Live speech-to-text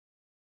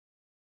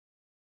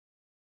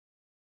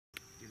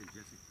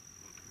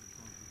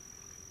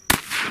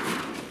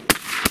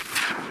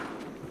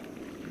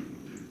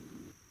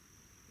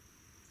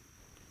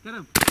Get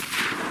him.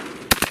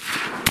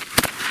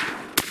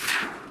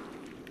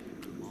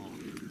 Oh.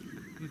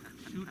 Good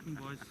shooting,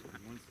 boys.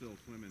 One's still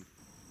swimming.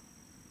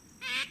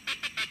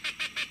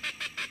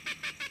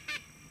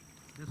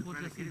 That's what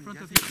just in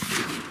front of you.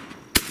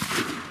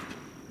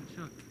 Good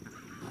shot.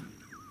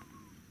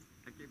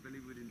 I can't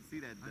believe we didn't see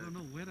that. I don't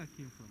know where that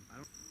came from.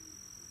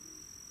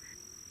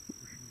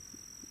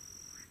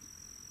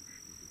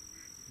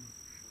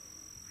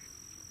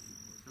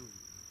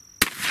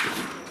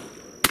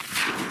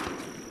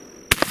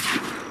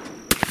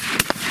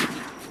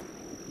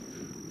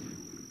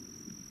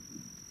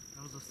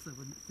 That was a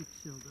 7-6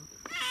 shell though.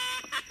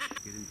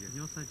 Get in, Jess.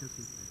 Your side just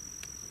in.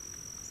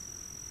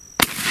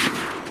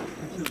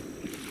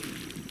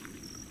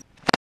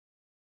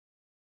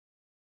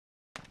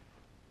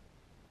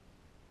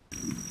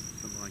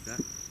 Something like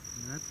that.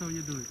 That's how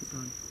you do it,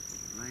 son.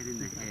 Right in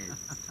the head.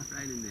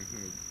 Right in the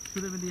head.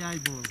 Shoot him in the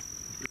eyeball.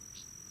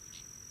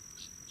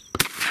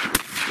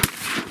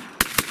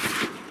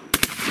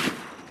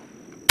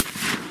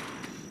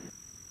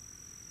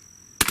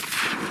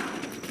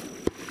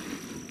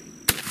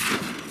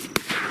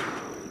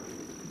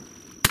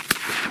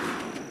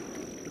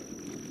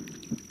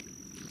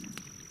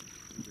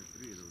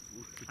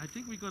 I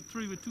think we got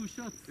 3 with 2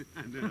 shots.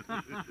 I know.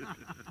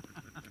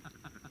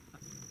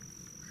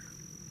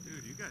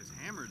 Dude, you guys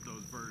hammered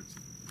those birds.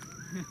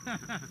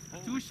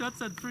 2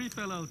 shots and 3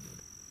 fell out.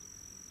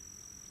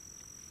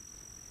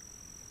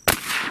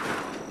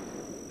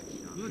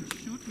 Good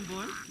shooting,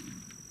 boys.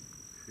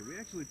 Did we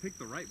actually pick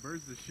the right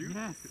birds to shoot?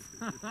 Yes.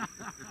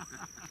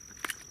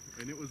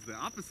 And it was the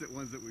opposite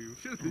ones that we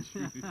should have been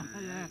shooting.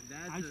 Yeah,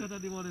 I shot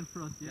at the one in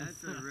front. Yes.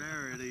 That's a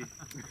rarity.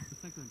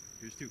 Second.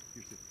 Here's 2.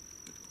 Here's 2.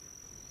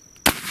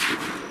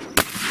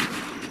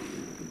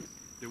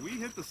 Did we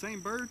hit the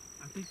same bird?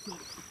 I think so.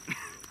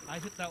 I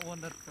hit that one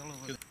that fell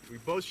over. We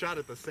both shot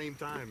at the same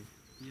time.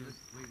 Yes.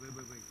 Wait. We got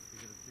a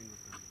single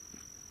time.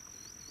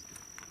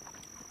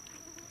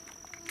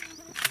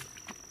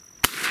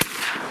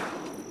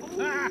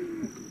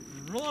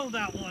 Roll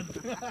that one.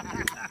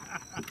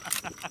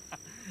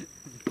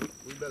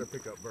 We better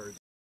pick up birds.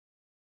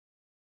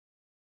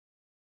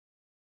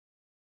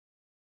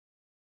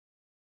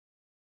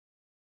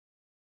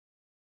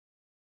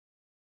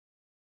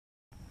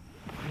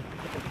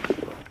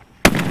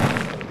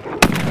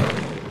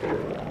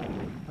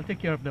 I'll take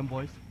care of them,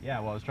 boys. Yeah,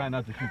 well, I was trying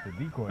not to shoot the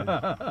decoys.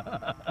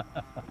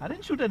 I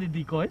didn't shoot any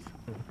decoys.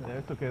 Yeah,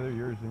 it's okay, they're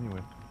yours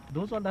anyway.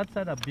 Those on that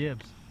side are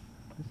babes.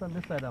 This on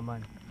this side are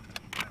mine.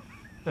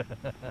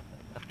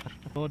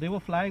 So they were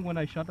flying when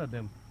I shot at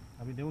them.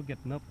 I mean, they were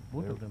getting up,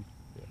 both of them.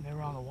 Yeah. They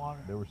were on the water.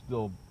 They were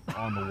still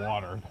on the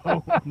water,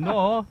 though.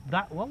 No,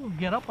 that one would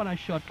get up and I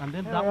shot, and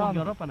then that one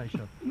got up and I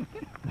shot.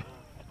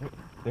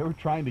 They were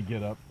trying to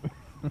get up.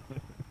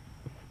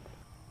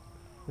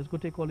 Let's go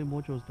take all the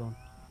mochos down.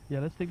 Yeah,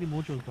 let's take the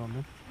mochos down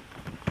then.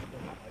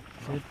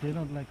 They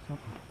don't like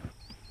something.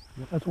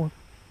 Yep. That's one.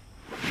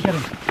 Get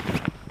him.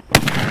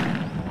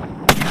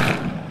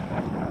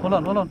 Hold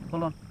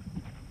on.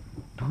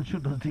 Don't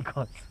shoot those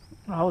decoys.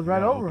 I was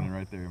right over him.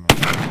 Right there, man.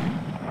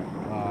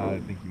 I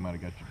think you might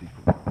have got your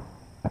decoy.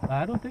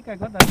 I don't think I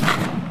got that.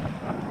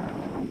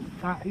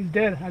 Ah, he's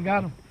dead. I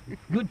got him.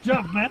 Good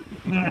job, man.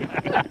 He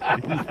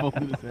just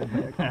folded his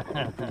head back.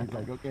 He's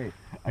like, okay,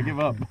 I give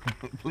up.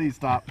 Please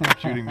stop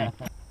shooting me.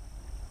 There's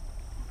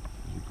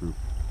a group.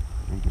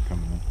 I think they're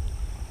coming in.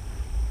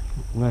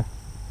 Where?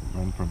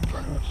 Run from it.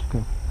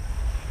 Okay.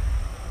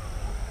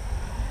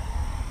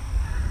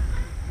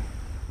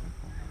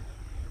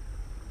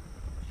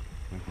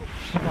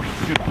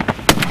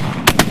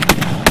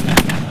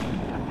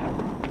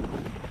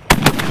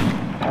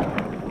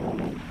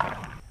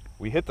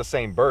 We hit the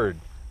same bird,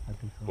 I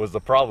think so. was the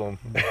problem.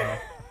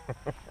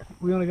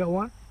 We only got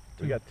one?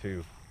 We got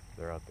 2.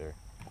 They're out there.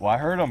 Well, I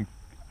heard them,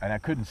 and I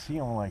couldn't see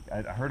them. Like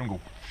I heard them go.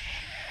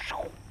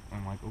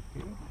 I'm like,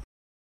 okay.